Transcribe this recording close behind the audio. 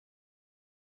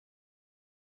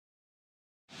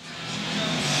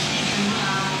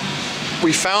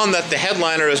we found that the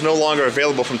headliner is no longer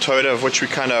available from Toyota, of which we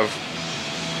kind of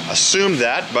assumed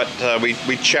that, but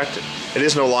we checked. It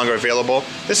is no longer available.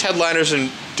 This headliner is in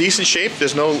decent shape.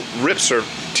 There's no rips or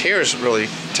tears really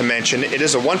to mention. It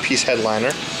is a one-piece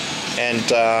headliner, and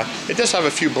it does have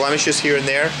a few blemishes here and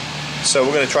there. So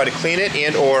we're going to try to clean it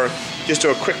and or just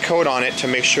do a quick coat on it to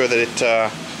make sure that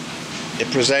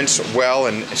it presents well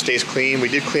and it stays clean. We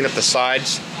did clean up the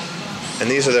sides, and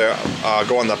these are the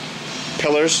go on the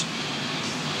pillars,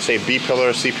 say B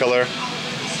pillar, C pillar.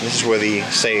 And this is where the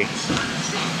say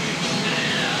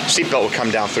seatbelt will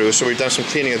come down through. So we've done some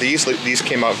cleaning of these. These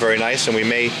came out very nice, and we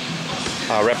may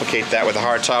replicate that with a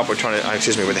hardtop. We're trying to,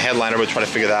 excuse me, with a headliner. We're trying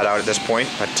to figure that out at this point.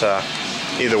 But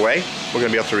either way, we're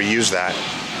going to be able to reuse that.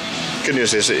 Good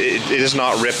news is it is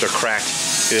not ripped or cracked.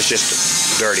 It is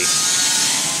just dirty.